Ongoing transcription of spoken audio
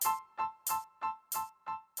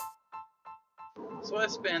So I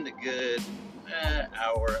spend a good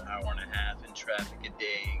hour and a half in traffic a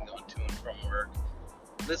day going to and from work.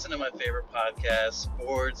 Listen to my favorite podcasts,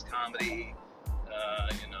 sports, comedy,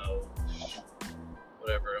 you know,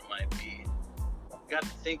 whatever it might be. Got to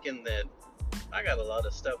thinking that I got a lot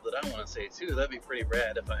of stuff that I want to say too. That'd be pretty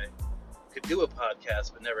rad if I could do a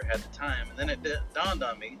podcast but never had the time. And then it dawned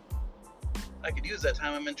on me I could use that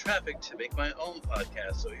time I'm in traffic to make my own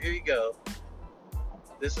podcast. So here you go.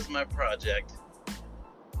 This is my project.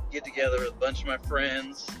 Get together with a bunch of my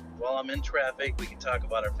friends while I'm in traffic. We can talk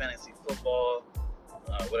about our fantasy football,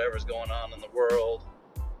 whatever's going on in the world.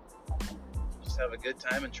 Just have a good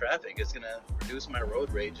time in traffic. It's going to reduce my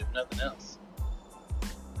road rage if nothing else.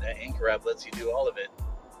 That Anchor app lets you do all of it.